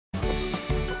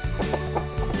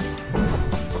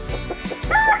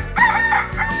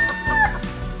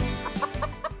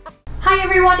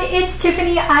everyone, it's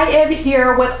Tiffany. I am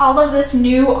here with all of this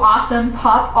new awesome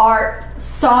pop art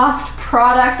soft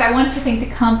product. I want to thank the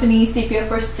company Sepia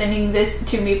for sending this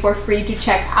to me for free to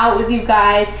check out with you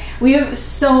guys. We have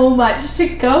so much to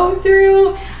go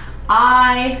through.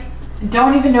 I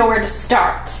don't even know where to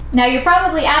start. Now you're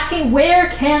probably asking, where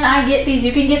can I get these?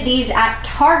 You can get these at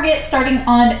Target starting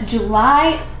on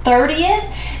July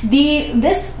 30th.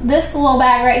 This little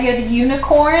bag right here, the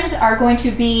unicorns, are going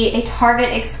to be a Target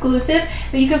exclusive,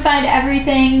 but you can find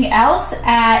everything else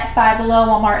at Five Below,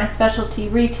 Walmart, and specialty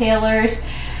retailers.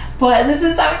 But this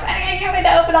is so exciting, I can't wait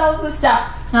to open all of this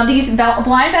stuff. Now these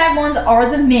blind bag ones are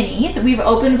the minis. We've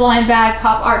opened blind bag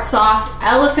pop art soft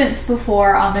elephants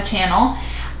before on the channel.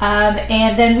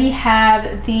 And then we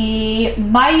have the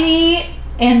Mighty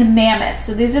and the Mammoth.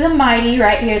 So these are the Mighty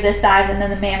right here, this size, and then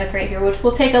the Mammoth right here, which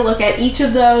we'll take a look at each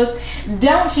of those.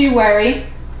 Don't you worry.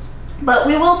 But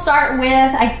we will start with,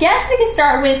 I guess we can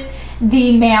start with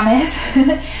the Mammoth.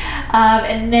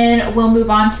 And then we'll move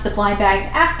on to the blind bags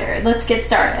after. Let's get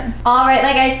started. All right,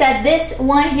 like I said, this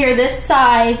one here, this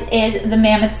size is the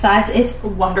Mammoth size. It's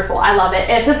wonderful, I love it.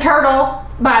 It's a turtle,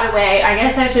 by the way. I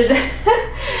guess I should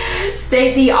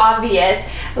state the obvious.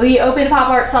 We opened pop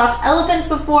art soft elephants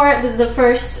before. This is the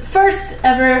first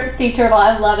ever sea turtle.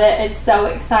 I love it. It's so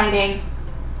exciting.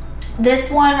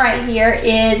 This one right here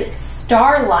is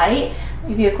Starlight.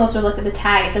 Give you a closer look at the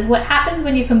tag. It says, what happens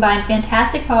when you combine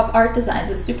fantastic pop art designs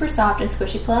with super soft and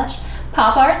squishy plush?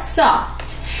 Pop art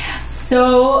soft.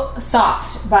 So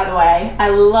soft, by the way. I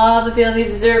love the feel of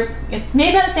these. It's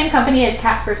made by the same company as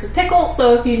Cat vs. Pickle,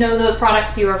 so if you know those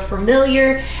products, you are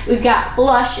familiar. We've got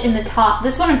plush in the top.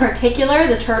 This one in particular,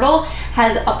 the turtle,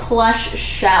 has a plush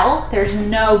shell. There's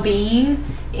no bean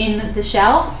in the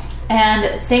shell.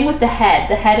 And same with the head.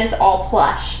 The head is all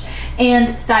plush.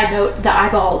 And side note, the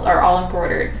eyeballs are all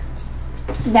embroidered.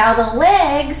 Now the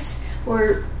legs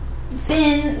were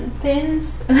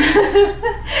fins.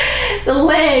 The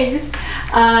legs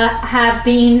have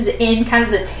beans in kind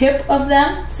of the tip of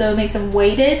them, so it makes them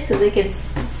weighted so they can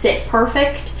sit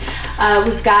perfect.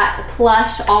 We've got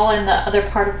plush all in the other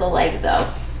part of the leg though.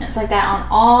 And it's like that on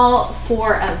all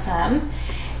four of them.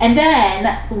 And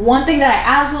then one thing that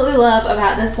I absolutely love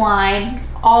about this line,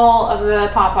 all of the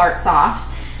pop art soft,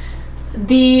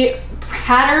 the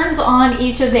patterns on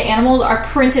each of the animals are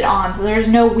printed on, so there's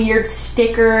no weird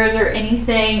stickers or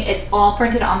anything. It's all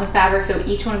printed on the fabric, so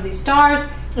each one of these stars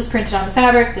is printed on the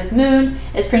fabric. This moon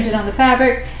is printed on the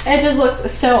fabric. It just looks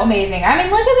so amazing. I mean,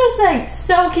 look at this thing.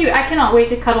 So cute. I cannot wait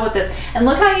to cuddle with this. And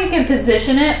look how you can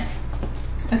position it.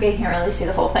 Okay, you can't really see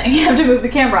the whole thing. You have to move the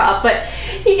camera up, but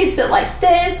you can sit like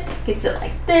this, you can sit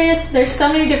like this. There's so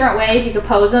many different ways you can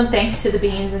pose them thanks to the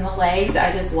beans and the legs.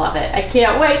 I just love it. I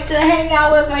can't wait to hang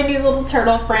out with my new little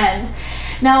turtle friend.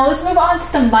 Now let's move on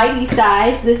to the Mighty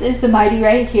size. This is the Mighty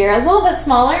right here. A little bit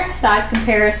smaller size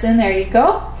comparison. There you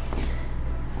go.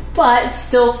 But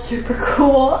still super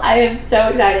cool. I am so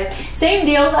excited. Same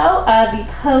deal though.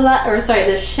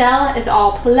 The shell is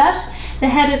all plush. The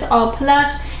head is all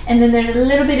plush. And then there's a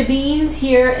little bit of beans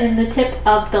here in the tip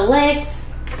of the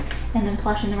legs, and then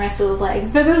plush in the rest of the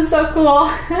legs. But this is so cool.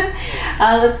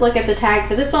 Let's look at the tag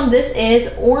for this one. This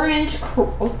is Orange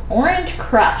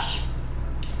Crush.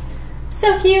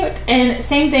 So cute. And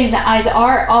same thing, the eyes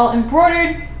are all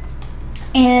embroidered,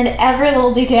 and every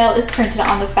little detail is printed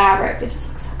on the fabric. It just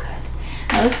looks so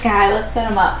good. Now this guy, let's set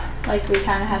him up like we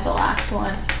kind of had the last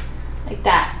one, like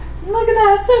that. Look at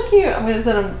that, it's so cute. I'm gonna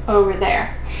set him over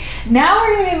there. Now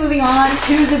we're going to be moving on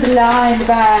to the blind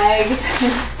bags.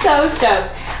 I'm so stoked.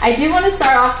 I do want to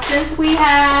start off, since we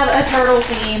have a turtle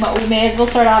theme, we may as well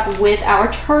start off with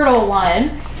our turtle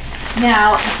one.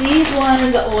 Now, these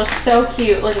ones look so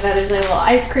cute. Look at that, there's a little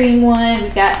ice cream one.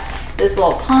 We've got this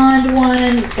little pond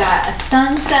one. We've got a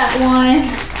sunset one.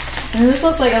 And this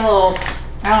looks like a little,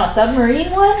 I don't know, submarine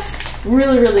one.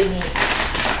 Really, really neat.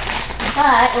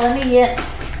 But let me get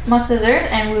my scissors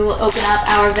and we will open up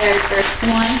our very first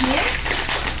one here.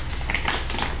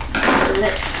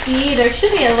 Let's see, there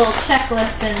should be a little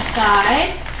checklist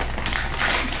inside.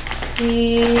 Let's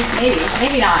see,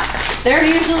 maybe not. There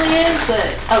usually is, but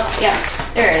oh yeah,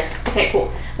 there is. Okay,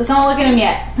 cool. Let's not look at them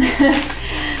yet.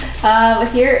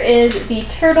 Here is the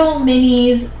Turtle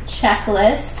Minis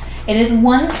checklist. It is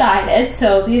one-sided,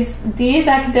 so these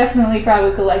I could definitely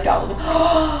probably collect all of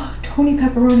them. Tony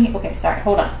Pepperoni. Okay, sorry,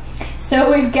 hold on.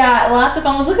 So we've got lots of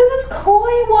fun ones. Look at this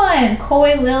koi one.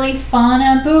 Koi, Lily,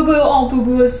 Fauna, Boo Boo. Oh, Boo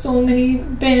Boo has so many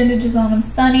bandages on him.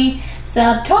 Sunny,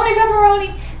 Sub, Tony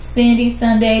Pepperoni, Sandy,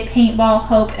 Sunday, Paintball,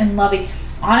 Hope, and Lovey.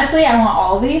 Honestly, I want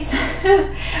all of these.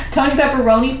 Tony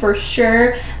Pepperoni for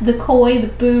sure. The Koi, the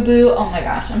Boo Boo. Oh my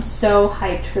gosh, I'm so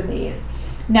hyped for these.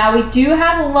 Now we do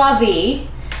have Lovey.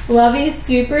 Lovey's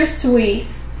super sweet.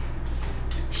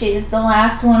 She is the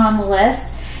last one on the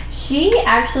list. She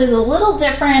actually is a little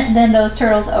different than those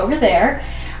turtles over there.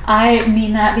 I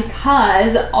mean that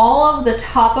because all of the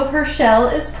top of her shell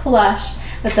is plush,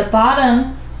 but the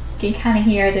bottom, you can kind of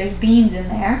hear there's beans in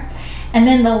there. And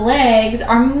then the legs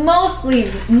are mostly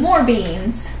more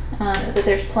beans, but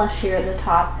there's plush here at the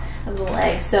top of the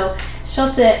legs. So she'll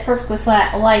sit perfectly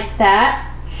flat like that.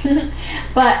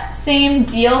 But same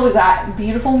deal, we got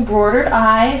beautiful embroidered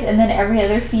eyes, and then every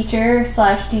other feature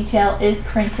slash detail is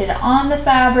printed on the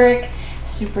fabric.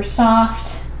 Super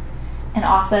soft and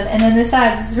awesome. And then the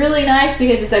size is really nice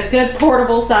because it's a good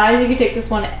portable size. You can take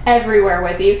this one everywhere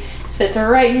with you. It fits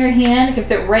right in your hand, it can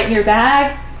fit right in your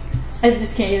bag. It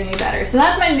just can't get any better. So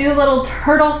that's my new little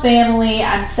turtle family.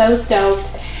 I'm so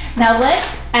stoked. Now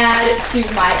let's add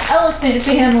to my elephant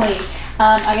family.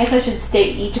 I guess I should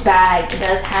state each bag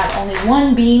does have only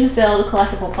one bean-filled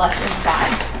collectible plush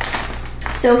inside.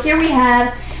 So here we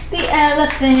have the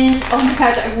elephant. Oh my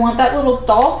gosh, I want that little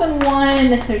dolphin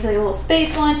one. There's like a little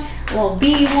space one, a little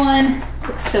bee one.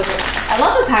 Looks so good. I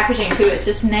love the packaging too. It's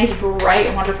just nice,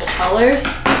 bright, wonderful colors.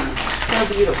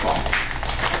 So beautiful.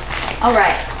 All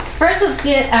right, first let's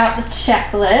get out the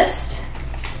checklist.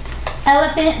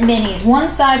 Elephant minis,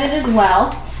 one-sided as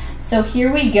well. So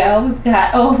here we go. We've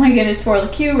got, oh my goodness, Swirl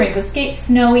Q, Rainbow Skate,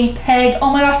 Snowy, Peg. Oh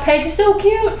my gosh, Peg is so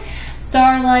cute.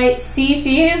 Starlight,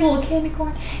 Cece, his little candy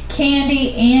corn,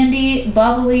 Candy, Andy,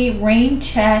 Bubbly, Rain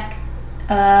Check,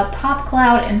 Pop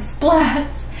Cloud, and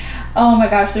Splats. Oh my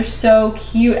gosh, they're so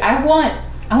cute. I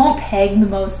want Peg the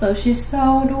most though. She's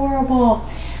so adorable.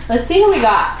 Let's see who we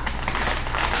got.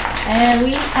 And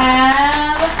we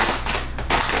have,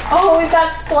 oh, we've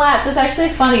got Splats. It's actually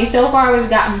funny. So far, we've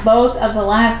gotten both of the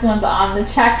last ones on the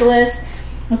checklist.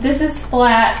 But this is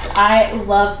Splats. I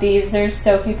love these. They're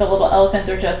so cute. The little elephants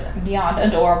are just beyond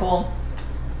adorable.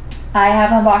 I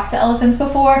have unboxed the elephants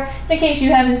before. In case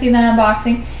you haven't seen that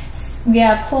unboxing, we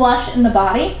have plush in the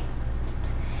body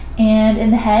and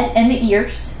in the head and the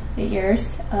ears.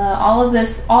 All of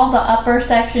this, all the upper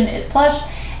section is plush.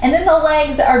 And then the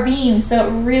legs are beans, so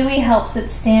it really helps it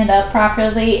stand up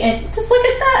properly. And just look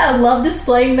at that. I love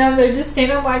displaying them. They're just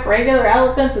standing up like regular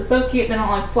elephants. It's so cute. They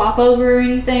don't like flop over or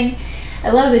anything.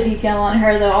 I love the detail on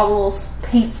her, though. All the little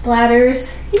paint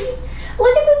splatters.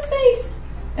 Look at this face.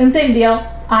 And same deal.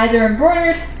 Eyes are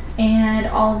embroidered, and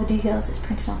all the details is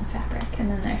printed on the fabric.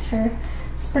 And then there's her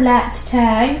Splats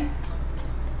tag.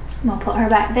 I'm going to put her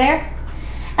back there.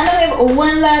 And then we have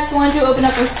one last one to open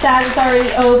up. We're sad it's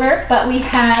already over, but we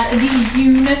have the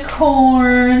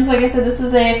unicorns. Like I said, this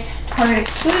is a Target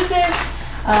exclusive.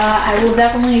 I will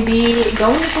definitely be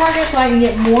going to Target so I can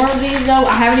get more of these though.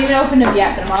 I haven't even opened them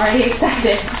yet, but I'm already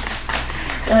excited.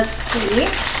 Let's see.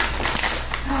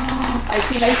 Oh, I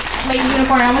see my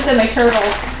unicorn. I almost said my turtle.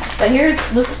 But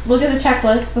let's look at the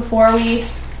checklist before we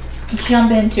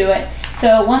jump into it.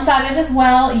 So one-sided as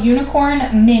well, unicorn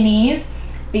minis.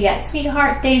 We got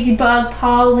Sweetheart, Daisy Bug,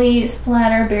 Polly,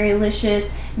 Splatter,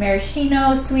 Berrylicious,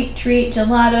 Maraschino, Sweet Treat,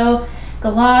 Gelato,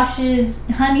 Galoshes,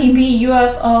 Honeybee,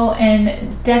 UFO,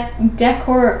 and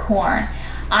Decoricorn.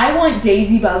 I want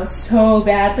Daisy Bug so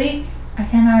badly. I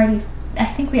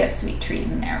think we have Sweet Treat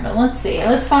in there, but let's see.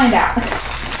 Let's find out.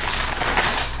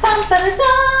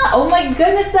 Oh my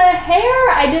goodness, the hair!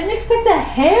 I didn't expect the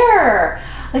hair!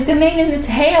 Like the mane and the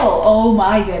tail. Oh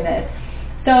my goodness.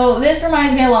 So this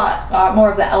reminds me a lot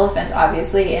more of the elephant,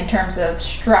 obviously, in terms of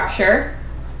structure.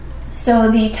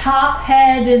 So the top,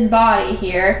 head, and body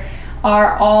here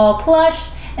are all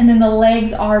plush, and then the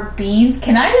legs are beans.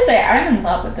 Can I just say, I'm in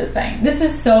love with this thing. This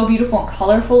is so beautiful and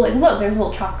colorful. Like, look, there's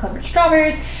little chocolate-covered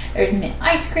strawberries. There's mint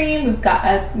ice cream. We've got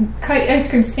a ice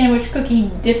cream sandwich cookie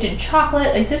dipped in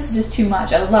chocolate. Like, this is just too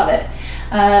much. I love it.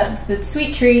 The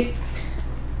Sweet Treat.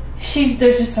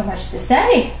 There's just so much to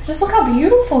say. Just look how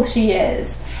beautiful she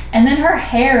is. And then her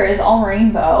hair is all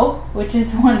rainbow, which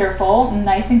is wonderful,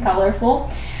 nice and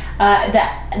colorful.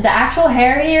 The actual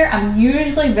hair here, I'm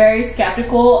usually very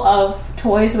skeptical of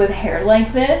toys with hair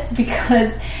like this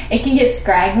because it can get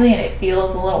scraggly and it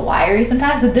feels a little wiry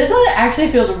sometimes, but this one actually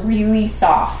feels really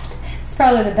soft. It's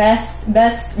probably the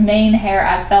best mane hair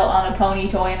I've felt on a pony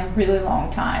toy in a really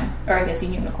long time, or I guess a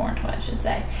unicorn toy I should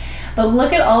say. But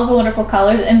look at all of the wonderful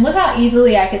colors, and look how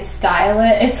easily I could style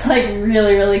it. It's like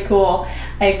really, really cool.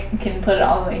 I can put it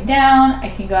all the way down. I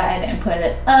can go ahead and put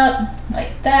it up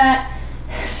like that.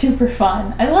 Super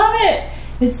fun. I love it.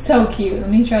 It's so cute. Let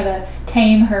me try to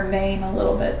tame her mane a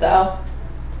little bit though.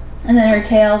 And then her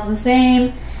tail's the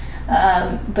same,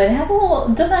 but it has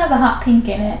it doesn't have the hot pink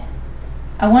in it.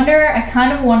 I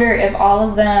kind of wonder if all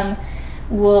of them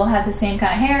will have the same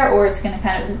kind of hair, or it's going to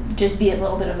kind of just be a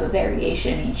little bit of a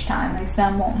variation each time. Like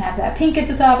some won't have that pink at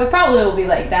the top. It probably will be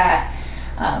like that.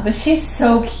 But she's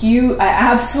so cute. I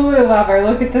absolutely love her.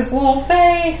 Look at this little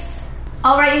face.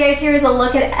 All right, you guys, here's a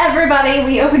look at everybody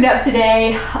we opened up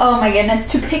today. Oh my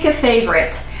goodness, to pick a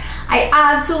favorite. I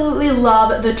absolutely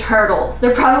love the turtles.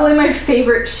 They're probably my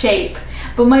favorite shape.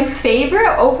 But my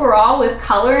favorite overall with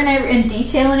color and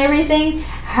detail and everything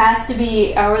has to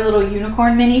be our little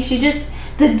unicorn mini. She just,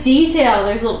 the detail,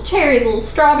 there's little cherries, little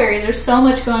strawberries, there's so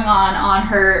much going on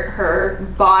her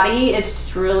body. It's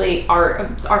just really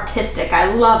artistic.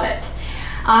 I love it.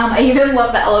 I even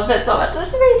love the elephant so much.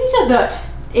 It's very detailed.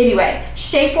 But anyway,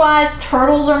 shape-wise,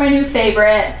 turtles are my new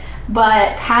favorite.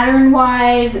 But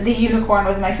pattern-wise, the unicorn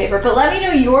was my favorite. But let me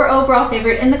know your overall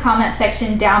favorite in the comment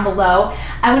section down below.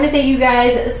 I want to thank you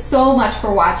guys so much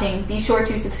for watching. Be sure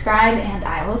to subscribe, and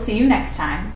I will see you next time.